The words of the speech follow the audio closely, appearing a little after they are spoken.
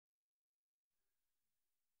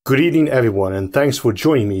Good evening, everyone, and thanks for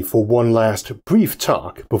joining me for one last brief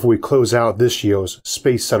talk before we close out this year's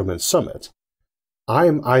Space Settlement Summit. I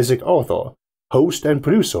am Isaac Arthur, host and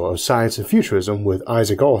producer of Science and Futurism with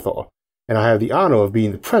Isaac Arthur, and I have the honor of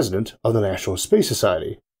being the president of the National Space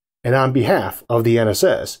Society. And on behalf of the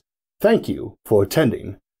NSS, thank you for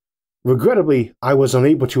attending. Regrettably, I was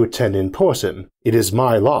unable to attend in person. It is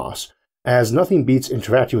my loss, as nothing beats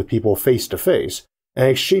interacting with people face to face and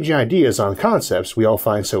exchanging ideas on concepts we all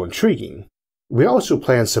find so intriguing. We also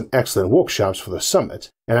planned some excellent workshops for the summit,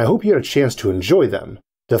 and I hope you had a chance to enjoy them.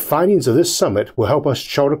 The findings of this summit will help us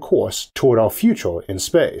chart a course toward our future in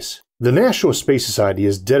space. The National Space Society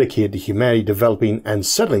is dedicated to humanity developing and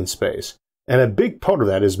settling space, and a big part of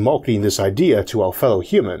that is marketing this idea to our fellow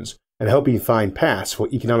humans and helping find paths for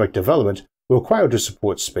economic development required to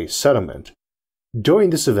support space settlement.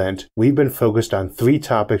 During this event, we've been focused on three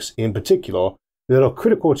topics in particular that are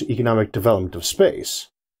critical to economic development of space: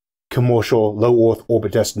 commercial low Earth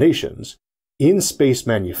orbit destinations, in-space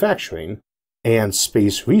manufacturing, and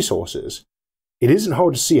space resources. It isn't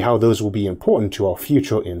hard to see how those will be important to our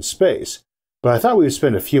future in space, but I thought we would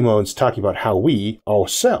spend a few moments talking about how we,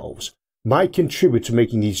 ourselves, might contribute to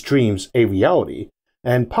making these dreams a reality,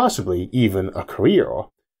 and possibly even a career.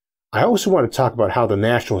 I also want to talk about how the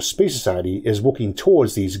National Space Society is working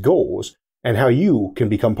towards these goals, and how you can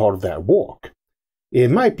become part of that work. It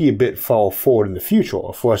might be a bit far forward in the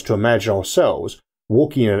future for us to imagine ourselves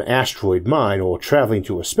working in an asteroid mine or traveling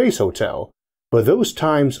to a space hotel, but those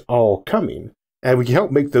times are coming, and we can help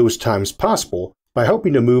make those times possible by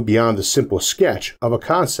helping to move beyond the simple sketch of a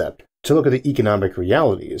concept to look at the economic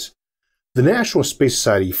realities. The National Space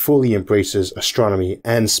Society fully embraces astronomy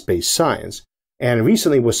and space science, and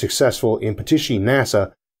recently was successful in petitioning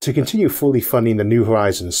NASA to continue fully funding the New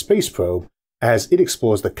Horizons space probe as it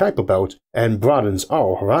explores the Kuiper Belt and broadens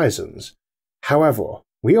our horizons. However,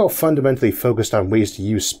 we are fundamentally focused on ways to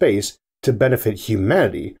use space to benefit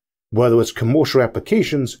humanity, whether it's commercial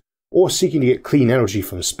applications, or seeking to get clean energy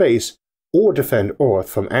from space, or defend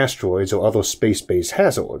Earth from asteroids or other space-based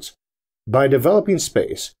hazards. By developing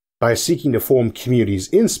space, by seeking to form communities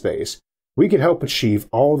in space, we can help achieve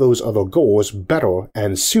all those other goals better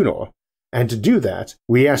and sooner. And to do that,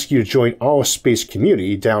 we ask you to join our space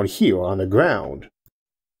community down here on the ground.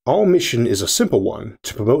 Our mission is a simple one: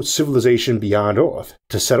 to promote civilization beyond Earth,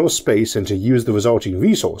 to settle space, and to use the resulting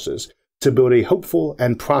resources to build a hopeful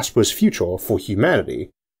and prosperous future for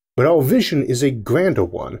humanity. But our vision is a grander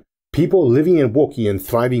one: people living and working in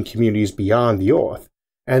thriving communities beyond the Earth,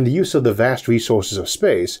 and the use of the vast resources of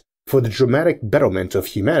space for the dramatic betterment of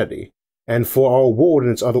humanity, and for our world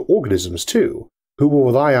and its other organisms too, who will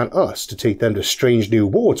rely on us to take them to strange new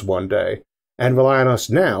worlds one day, and rely on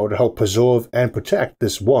us now to help preserve and protect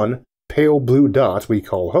this one pale blue dot we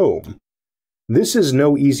call home. This is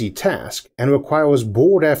no easy task, and requires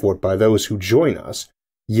bold effort by those who join us.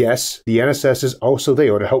 Yes, the NSS is also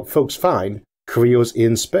there to help folks find careers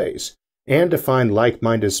in space, and to find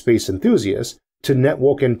like-minded space enthusiasts to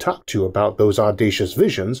network and talk to about those audacious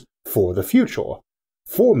visions for the future.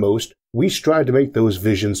 Foremost, we strive to make those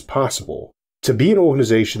visions possible. To be an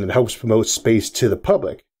organization that helps promote space to the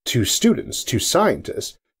public, to students, to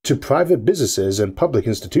scientists, to private businesses and public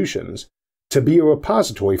institutions. To be a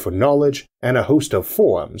repository for knowledge and a host of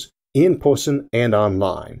forums, in person and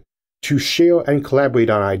online. To share and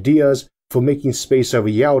collaborate on ideas for making space a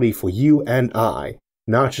reality for you and I,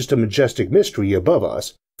 not just a majestic mystery above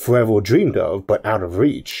us, forever dreamed of but out of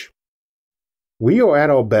reach. We are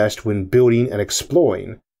at our best when building and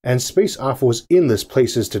exploring, and space offers endless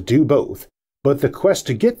places to do both. But the quest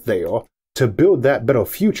to get there, to build that better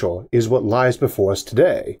future, is what lies before us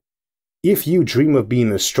today. If you dream of being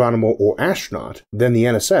an astronomer or astronaut, then the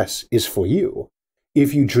NSS is for you.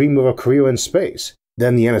 If you dream of a career in space,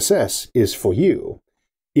 then the NSS is for you.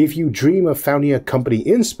 If you dream of founding a company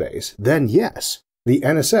in space, then yes, the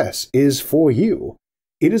NSS is for you.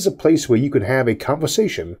 It is a place where you can have a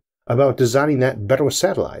conversation about designing that better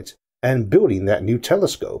satellite and building that new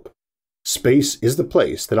telescope. Space is the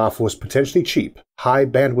place that offers potentially cheap,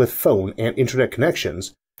 high-bandwidth phone and internet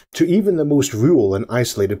connections to even the most rural and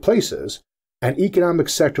isolated places, an economic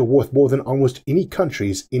sector worth more than almost any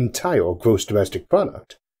country's entire gross domestic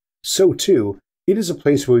product. So too, it is a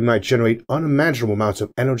place where we might generate unimaginable amounts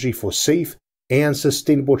of energy for safe and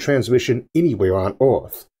sustainable transmission anywhere on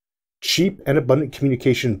Earth. Cheap and abundant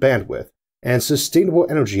communication bandwidth and sustainable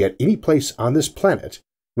energy at any place on this planet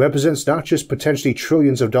represents not just potentially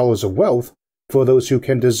trillions of dollars of wealth for those who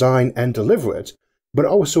can design and deliver it, but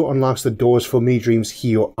also unlocks the doors for many dreams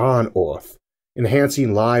here on Earth,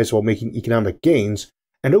 enhancing lives while making economic gains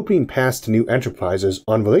and opening paths to new enterprises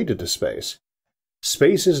unrelated to space.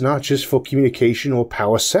 Space is not just for communication or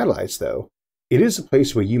power satellites, though. It is a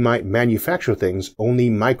place where you might manufacture things only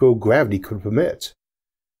microgravity could permit.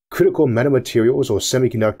 Critical metamaterials or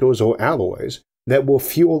semiconductors or alloys that will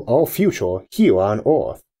fuel our future here on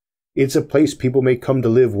Earth. It's a place people may come to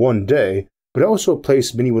live one day, but also a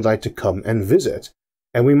place many would like to come and visit.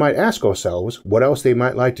 And we might ask ourselves what else they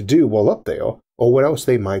might like to do while up there, or what else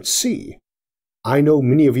they might see. I know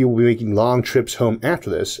many of you will be making long trips home after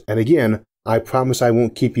this, and again, I promise I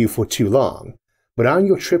won't keep you for too long. But on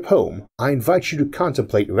your trip home, I invite you to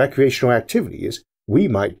contemplate recreational activities we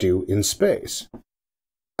might do in space.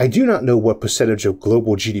 I do not know what percentage of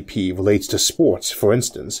global GDP relates to sports, for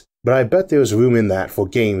instance, but I bet there's room in that for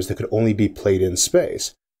games that could only be played in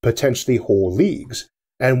space, potentially whole leagues,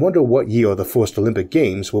 and wonder what year the first Olympic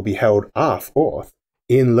Games will be held off Earth,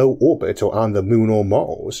 in low orbit or on the Moon or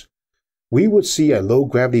Mars. We would see a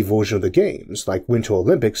low-gravity version of the Games, like Winter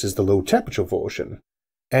Olympics is the low-temperature version.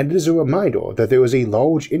 And it is a reminder that there is a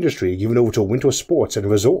large industry given over to winter sports and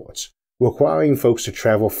resorts, requiring folks to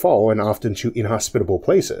travel far and often to inhospitable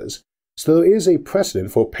places, so there is a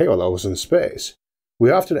precedent for parallels in space. We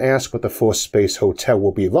often ask what the first space hotel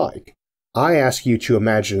will be like. I ask you to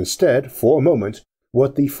imagine instead, for a moment,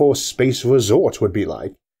 what the first space resort would be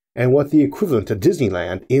like, and what the equivalent to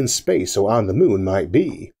Disneyland in space or on the Moon might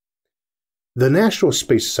be. The National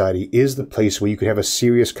Space Society is the place where you can have a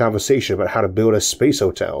serious conversation about how to build a space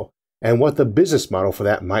hotel and what the business model for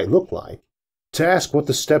that might look like. To ask what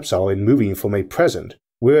the steps are in moving from a present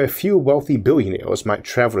where a few wealthy billionaires might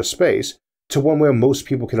travel to space to one where most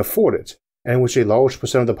people can afford it, and in which a large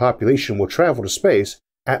percent of the population will travel to space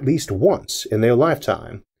at least once in their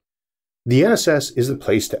lifetime. The NSS is the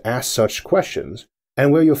place to ask such questions,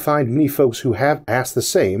 and where you'll find many folks who have asked the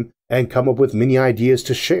same and come up with many ideas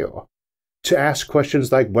to share. To ask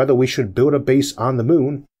questions like whether we should build a base on the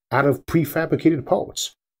Moon out of prefabricated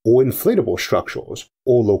parts, or inflatable structures,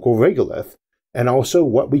 or local regolith, and also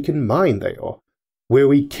what we can mine there, where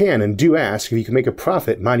we can and do ask if you can make a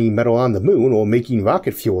profit mining metal on the Moon or making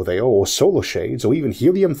rocket fuel there, or solar shades, or even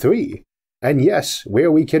helium-3. And yes,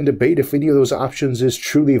 where we can debate if any of those options is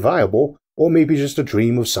truly viable, or maybe just a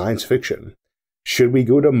dream of science fiction. Should we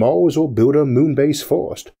go to Mars or build a moon base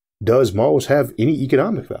first? Does Mars have any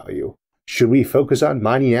economic value? Should we focus on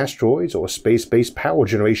mining asteroids or space-based power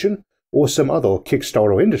generation, or some other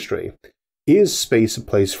Kickstarter industry? Is space a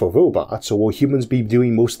place for robots, or will humans be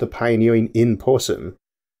doing most of the pioneering in person?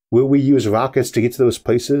 Will we use rockets to get to those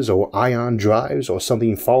places, or ion drives, or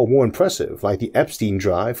something far more impressive like the Epstein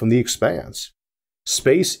drive from The Expanse?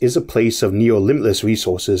 Space is a place of near-limitless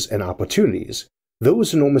resources and opportunities.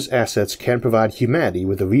 Those enormous assets can provide humanity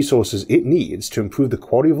with the resources it needs to improve the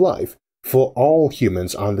quality of life for all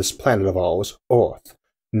humans on this planet of ours, Earth.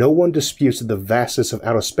 No one disputes that the vastness of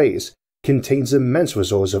outer space contains immense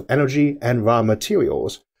reserves of energy and raw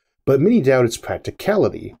materials, but many doubt its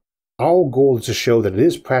practicality. Our goal is to show that it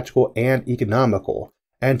is practical and economical,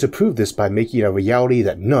 and to prove this by making it a reality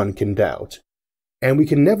that none can doubt. And we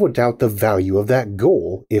can never doubt the value of that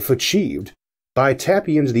goal if achieved. By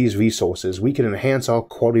tapping into these resources, we can enhance our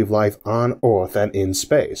quality of life on Earth and in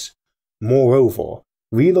space. Moreover,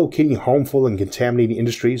 relocating harmful and contaminating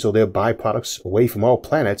industries or their byproducts away from our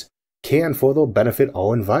planet can further benefit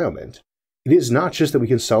our environment. It is not just that we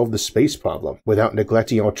can solve the space problem without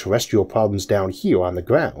neglecting our terrestrial problems down here on the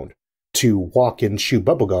ground, to walk and chew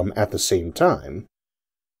bubblegum at the same time.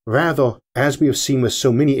 Rather, as we have seen with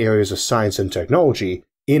so many areas of science and technology,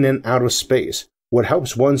 in and out of space, what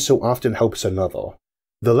helps one so often helps another.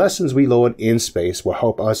 The lessons we learn in space will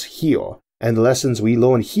help us here, and the lessons we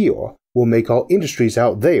learn here will make our industries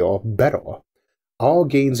out there better. Our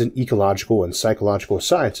gains in ecological and psychological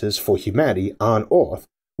sciences for humanity on Earth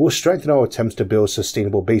will strengthen our attempts to build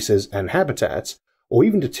sustainable bases and habitats, or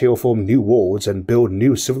even to terraform new worlds and build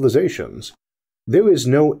new civilizations. There is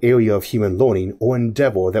no area of human learning or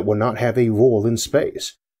endeavor that will not have a role in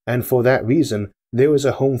space, and for that reason, there is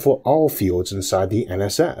a home for all fields inside the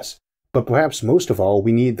NSS. But perhaps most of all,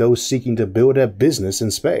 we need those seeking to build a business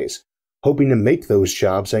in space, hoping to make those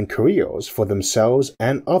jobs and careers for themselves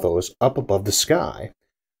and others up above the sky.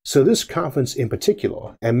 So this conference in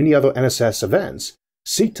particular, and many other NSS events,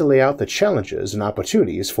 seek to lay out the challenges and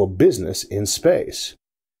opportunities for business in space.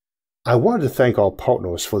 I wanted to thank our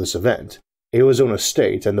partners for this event, Arizona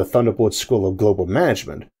State and the Thunderbird School of Global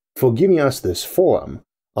Management, for giving us this forum,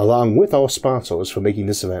 along with our sponsors for making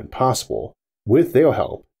this event possible. With their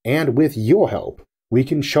help, and with your help, we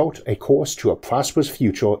can chart a course to a prosperous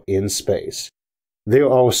future in space. There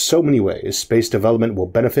are so many ways space development will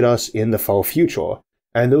benefit us in the far future,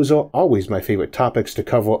 and those are always my favorite topics to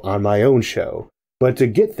cover on my own show. But to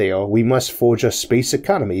get there, we must forge a space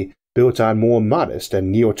economy built on more modest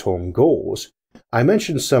and near-term goals. I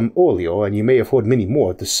mentioned some earlier, and you may have heard many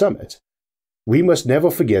more at the summit. We must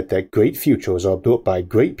never forget that great futures are built by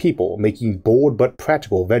great people making bold but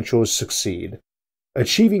practical ventures succeed.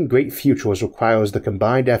 Achieving great futures requires the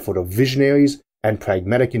combined effort of visionaries and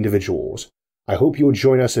pragmatic individuals. I hope you'll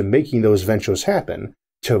join us in making those ventures happen,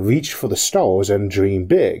 to reach for the stars and dream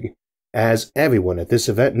big. As everyone at this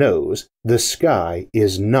event knows, the sky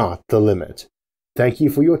is not the limit. Thank you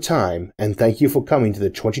for your time, and thank you for coming to the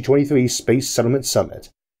 2023 Space Settlement Summit,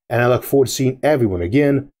 and I look forward to seeing everyone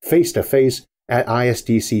again, face to face, at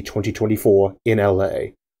ISDC 2024 in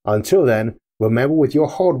LA. Until then, remember, with your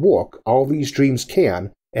hard work, all these dreams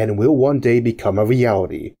can and will one day become a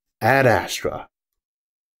reality. Ad Astra.